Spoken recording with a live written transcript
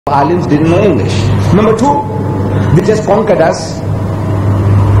aliens didn't know English. Number two, they just conquered us.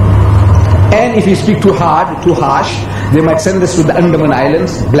 And if you speak too hard, too harsh, they might send us to the Andaman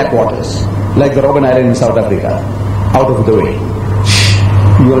Islands, black waters, like the Robben Island in South Africa, out of the way.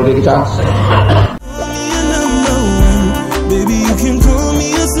 You want to take a chance? Baby, you can call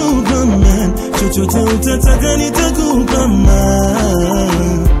me a Superman.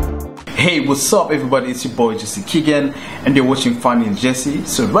 Hey, what's up everybody, it's your boy Jesse Kigan and you're watching Fanny and Jessy.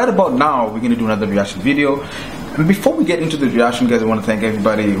 So right about now we're going to do another reaction video. And before we get into the reaction, guys, I want to thank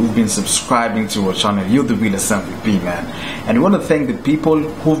everybody who've been subscribing to our channel. You're the realest MVP, man. And we want to thank the people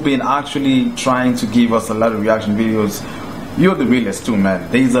who've been actually trying to give us a lot of reaction videos. You're the realest too, man.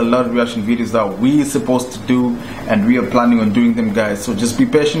 There's a lot of reaction videos that we're supposed to do and we are planning on doing them, guys. So just be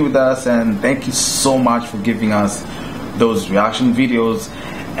patient with us and thank you so much for giving us those reaction videos.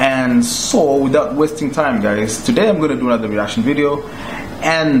 And so without wasting time, guys, today I'm going to do another reaction video.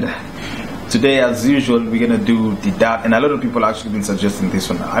 And today, as usual, we're going to do Deedat. And a lot of people actually been suggesting this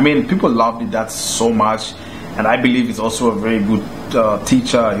one. I mean, people love Deedat so much. And I believe he's also a very good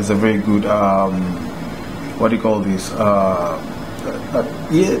teacher. He's a very good what do you call this?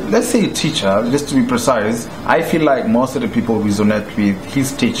 Yeah, let's say teacher, just to be precise. I feel like most of the people resonate with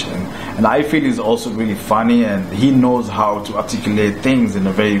his teaching, and I feel he's also really funny and he knows how to articulate things in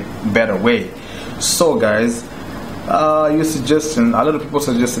a very better way. So guys, your suggestion, a lot of people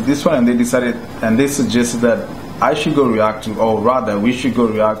suggested this one, and they decided and they suggested that I should go react to, or rather we should go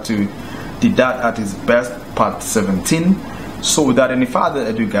react to Deedat at his best, part 17. So without any further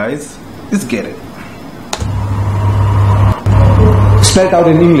ado, guys, let's get it. Spelled out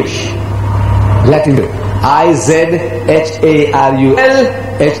in English, Latin, I-Z-H-A-R-U-L-H-A-K,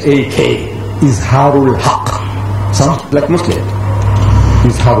 Izharul Haq. Sounds like Muslim.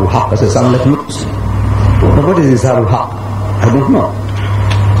 Izharul Haq, does it sound like Muslim? But what is Izharul Haq? I don't know.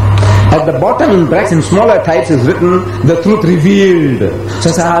 At the bottom in brackets in smaller types is written, the truth revealed. So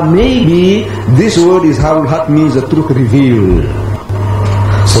maybe this word Izharul Haq means the truth revealed.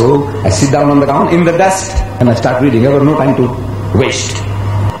 So I sit down on the ground in the dust and I start reading. I have no time to waste.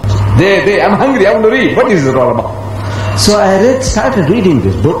 I'm hungry, I want to read. What is it all about? So I started reading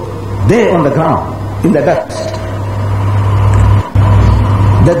this book there on the ground, in the dust.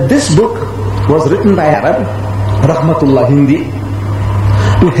 That this book was written by Arab, Rahmatullah Hindi,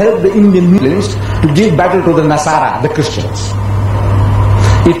 to help the Indian Muslims to give battle to the Nasara, the Christians.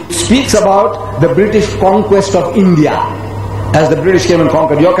 It speaks about the British conquest of India. As the British came and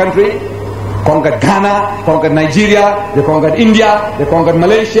conquered your country, conquered Ghana, conquered Nigeria, they conquered India, they conquered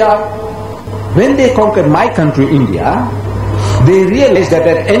Malaysia. When they conquered my country, India, they realized that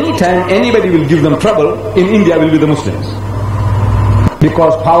at any time anybody will give them trouble, in India will be the Muslims.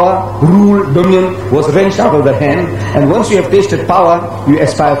 Because power, rule, dominion was wrenched out of their hand, and once you have tasted power, you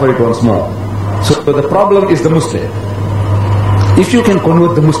aspire for it once more. So the problem is the Muslim. If you can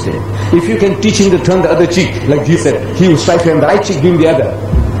convert the Muslim, if you can teach him to turn the other cheek, like he said, he will strike him the right cheek, give him the other.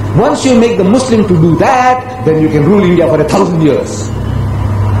 Once you make the Muslim to do that, then you can rule India for 1,000 years.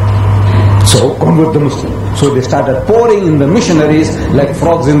 So convert the Muslim. So they started pouring in the missionaries like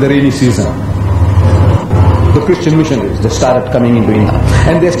frogs in the rainy season. The Christian missionaries, they started coming into India.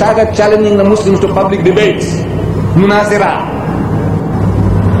 And they started challenging the Muslims to public debates. Munazira.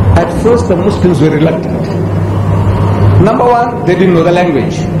 At first the Muslims were reluctant. Number one, they didn't know the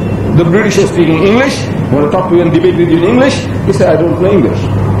language. The British are speaking English. Want to talk to you and debate with you in English? He said, I don't know English.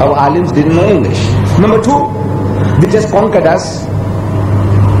 Our aliens didn't know English. Number two, they just conquered us.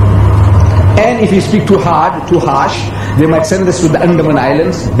 And if you speak too hard, too harsh, they might send us to the Andaman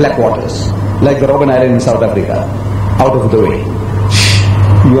Islands, black waters, like the Robben Island in South Africa, out of the way.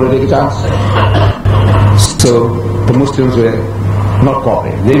 You want to take a chance? So the Muslims were not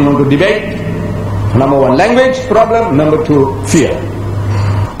cooperating. They didn't want to debate. Number one, language problem. Number two, fear.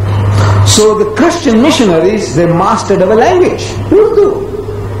 So the Christian missionaries, they mastered our language, Urdu,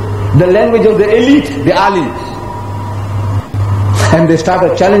 the language of the elite, the alims. And they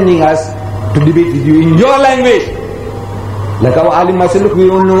started challenging us to debate with you in your language. Like our alim might say, look, we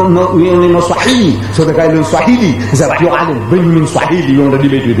only know Swahili. So the guy learns Swahili. He said, your alim, bring him in Swahili, you want to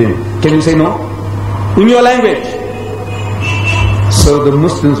debate with him. Can you say no? In your language. So the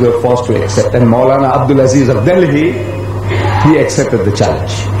Muslims were forced to accept. And Maulana Abdul Aziz of Delhi, he accepted the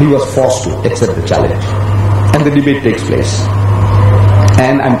challenge. He was forced to accept the challenge. And the debate takes place.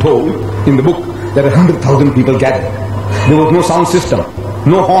 And I'm told in the book that 100,000 people gathered. There was no sound system,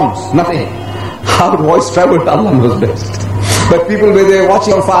 no horns, nothing. How voice traveled, Allah knows best. But people were there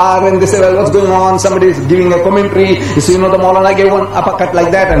watching on far and they say, well, what's going on? Somebody is giving a commentary. You see, the Maulana gave one uppercut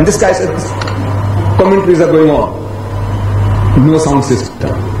like that, and this guy said, commentaries are going on. No sound system.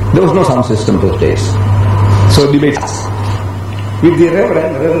 There was no sound system those days. So debate with the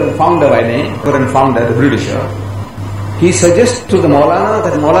Reverend founder by name, Reverend founder, the Britisher. He suggests to the Maulana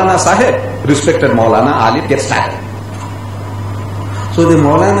that Maulana Sahib, respected Maulana Ali, gets started. So the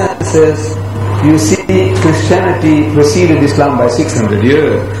Maulana says, you see, Christianity preceded Islam by 600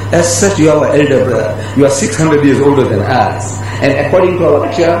 years. As such, you are our elder brother. You are 600 years older than us. And according to our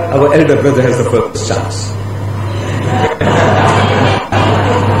lecture, our elder brother has the first chance.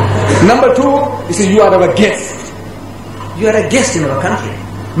 Number two, he says, you are our guest. You are a guest in our country.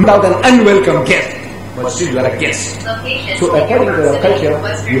 Not an unwelcome guest, but still you are a guest. So according to our culture,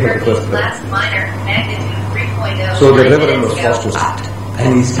 you have the first brother. So the Reverend was forced to start.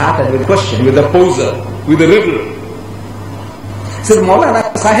 And he started with a question, with a poser, with a riddle. He said, Maulana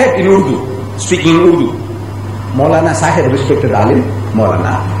Sahib in Urdu, speaking Urdu. Maulana Sahib, respected alim,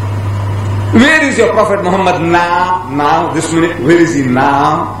 Maulana. Where is your Prophet Muhammad now, this minute, where is he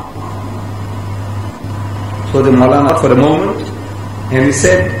now? So the Maulana for a moment, and he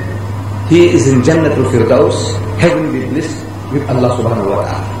said, he is in Jannatul Firdaus, heavenly bliss with Allah subhanahu wa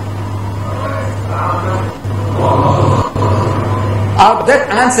ta'ala. After that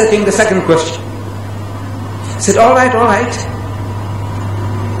answer came the second question. He said, all right.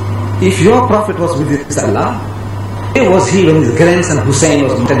 If your Prophet was with his Allah, where was he when his grandson Hussein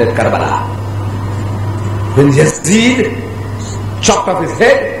was beheaded at Karbala? When Yazid chopped off his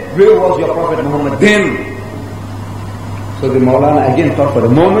head, where was your Prophet Muhammad then? So the Maulana again thought for a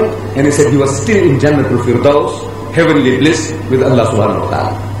moment, and he said he was still in Jannatul Firdaus, heavenly bliss with Allah subhanahu wa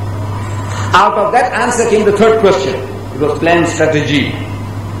ta'ala. Out of that answer came the third question. It was planned strategy.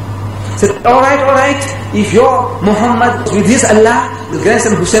 He said, all right. If your Muhammad was with his Allah, his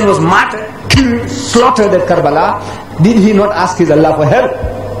grandson Hussein was martyred, killed, slaughtered at Karbala, did he not ask his Allah for help?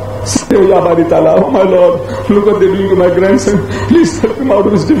 Oh my Lord, look what they're doing to my grandson. Please help him out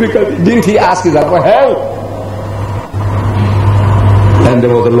of his difficulty. Didn't he ask his Allah for help? And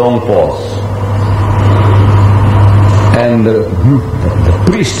there was a long pause. And the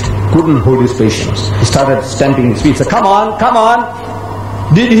priest couldn't hold his patience. He started stamping his feet. He said, come on.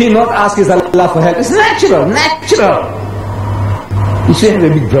 Did he not ask his Allah for help? It's natural. You say, I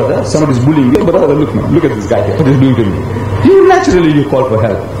have a big brother, somebody's bullying you. Brother, look at this guy here. What is he doing to me? You call for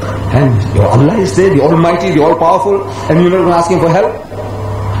help. And your Allah is there, the Almighty, the All-Powerful, and you're not going to ask him for help?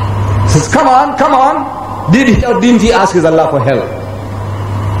 He says, come on. Did he or didn't he ask his Allah for help?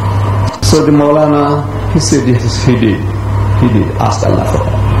 So the Maulana, he said, yes, he did. He did ask Allah for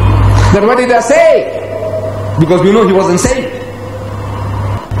help. Then what did I say? Because we know he wasn't saved.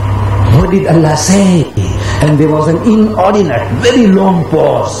 What did Allah say? And there was an inordinate, very long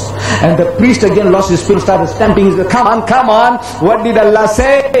pause. And the priest again lost his spirit, started stamping his feet. Come on. What did Allah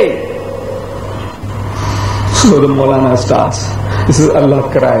say? So the Maulana starts. He says, Allah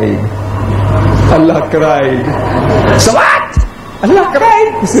cried. So what? Allah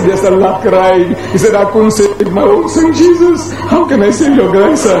cried? He said, yes, Allah cried. He said, I couldn't save my own son, Jesus. How can I save your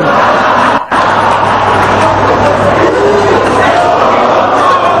grandson?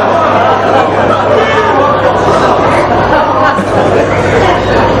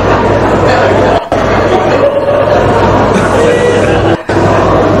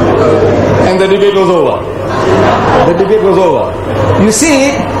 And the debate was over. You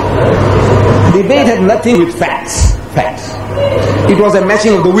see, debate had nothing with facts. It was a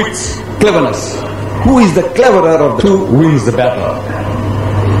matching of the wits, cleverness. Who is the cleverer of the two wins the battle.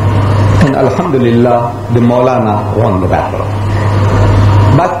 And Alhamdulillah, the Maulana won the battle.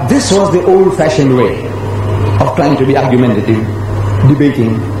 But this was the old-fashioned way of trying to be argumentative,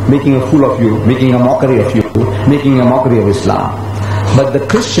 debating, making a fool of you, making a mockery of you, making a mockery of Islam. But the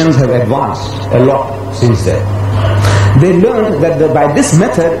Christians have advanced a lot since then. They learned that by this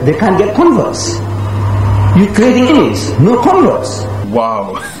method they can't get converts. You're creating enemies, no converts.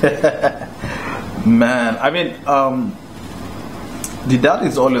 Wow. Man, I mean, Deedat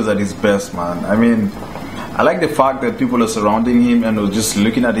is always at his best, man. I mean, I like the fact that people are surrounding him and are just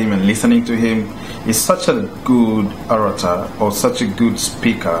looking at him and listening to him. He's such a good orator or such a good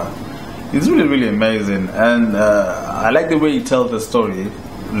speaker. He's really, really amazing. And I like the way he tells the story.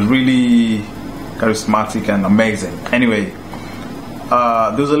 Really charismatic and amazing. Anyway,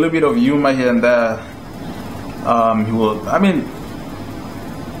 there's a little bit of humor here and there.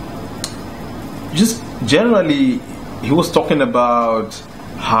 Just generally, he was talking about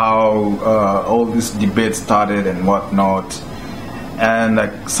how all this debate started and whatnot, and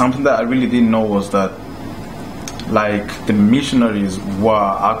like something that I really didn't know was that like the missionaries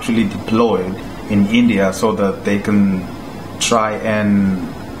were actually deployed in India so that they can try and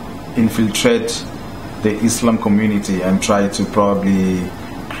infiltrate the Islam community and try to probably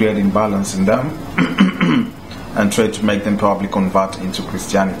create imbalance in them and try to make them probably convert into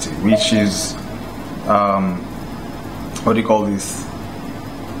Christianity, which is what do you call this?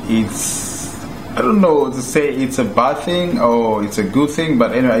 It's, I don't know to say it's a bad thing or it's a good thing,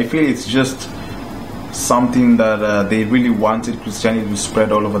 but anyway, I feel it's just something that they really wanted Christianity to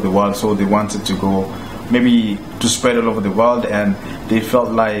spread all over the world, so they wanted to go maybe to spread all over the world, and they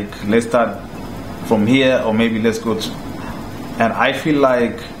felt like, let's start from here, or maybe let's go to, and I feel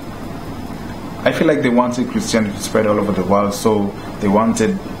like they wanted Christianity to spread all over the world, so they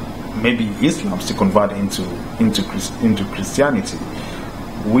wanted maybe Islam to convert into Christianity,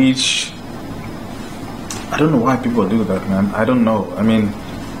 which I don't know why people do that, man. I don't know. I mean,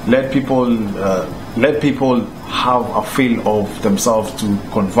 let people have a feel of themselves to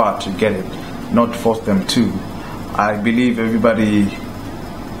convert, to get it, not force them to. I believe everybody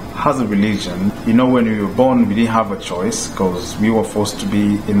has a religion. You know, when we were born, we didn't have a choice because we were forced to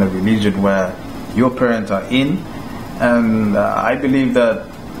be in a religion where your parents are in, and I believe that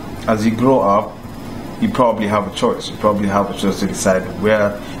as you grow up, you probably have a choice. You probably have a choice to decide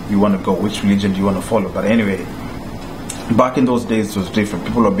where you want to go, which religion do you want to follow. But anyway, back in those days it was different.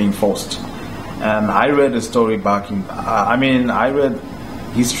 People are being forced. And I read a story back in, I read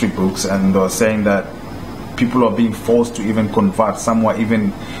history books, and they were saying that people are being forced to even convert somewhere.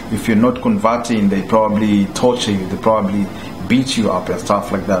 Even if you're not converting, they probably torture you, they probably beat you up and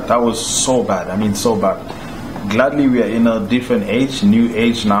stuff like that. That was so bad. I mean, so bad. Gladly we are in a different age, new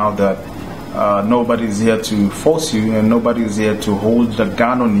age now, that nobody's here to force you, and nobody's here to hold the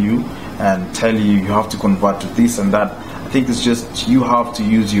gun on you and tell you you have to convert to this and that. I think it's just you have to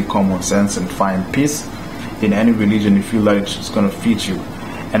use your common sense and find peace in any religion you feel like it's going to fit you.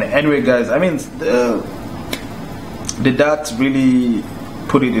 And anyway, guys, I mean, Deedat really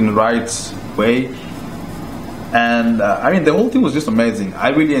put it in the right way, and I mean, the whole thing was just amazing. I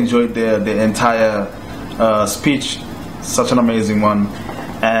really enjoyed the entire speech. Such an amazing one.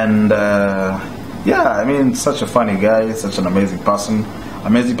 And yeah, I mean, such a funny guy, such an amazing person,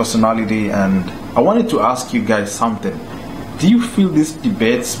 amazing personality. And I wanted to ask you guys something. Do you feel these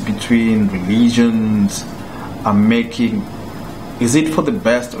debates between religions are making, is it for the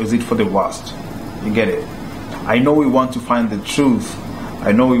best or is it for the worst? You get it? I know we want to find the truth.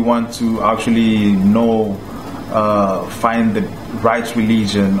 I know we want to actually know, find the right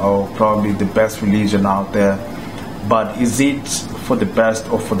religion, or probably the best religion out there. But is it for the best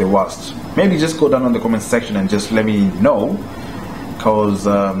or for the worst? Maybe just go down on the comment section and just let me know, because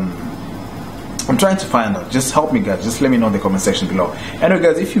I'm trying to find out. Just help me, guys. Just let me know in the comment section below. Anyway,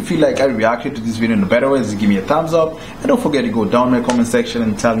 guys, if you feel like I reacted to this video in a better way, just give me a thumbs up, and don't forget to go down in the comment section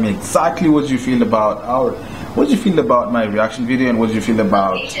and tell me exactly what you feel about my reaction video, and what you feel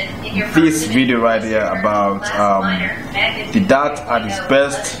about this video right here about Deedat at his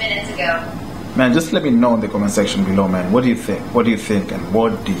best. Man, just let me know in the comment section below, man. What do you think? What do you think? And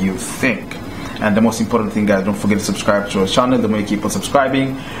what do you think? And the most important thing, guys, don't forget to subscribe to our channel. The more you keep on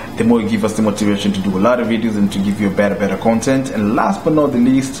subscribing, the more you give us the motivation to do a lot of videos and to give you better content. And last but not the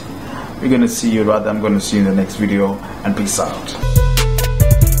least, I'm going to see you in the next video, and peace out.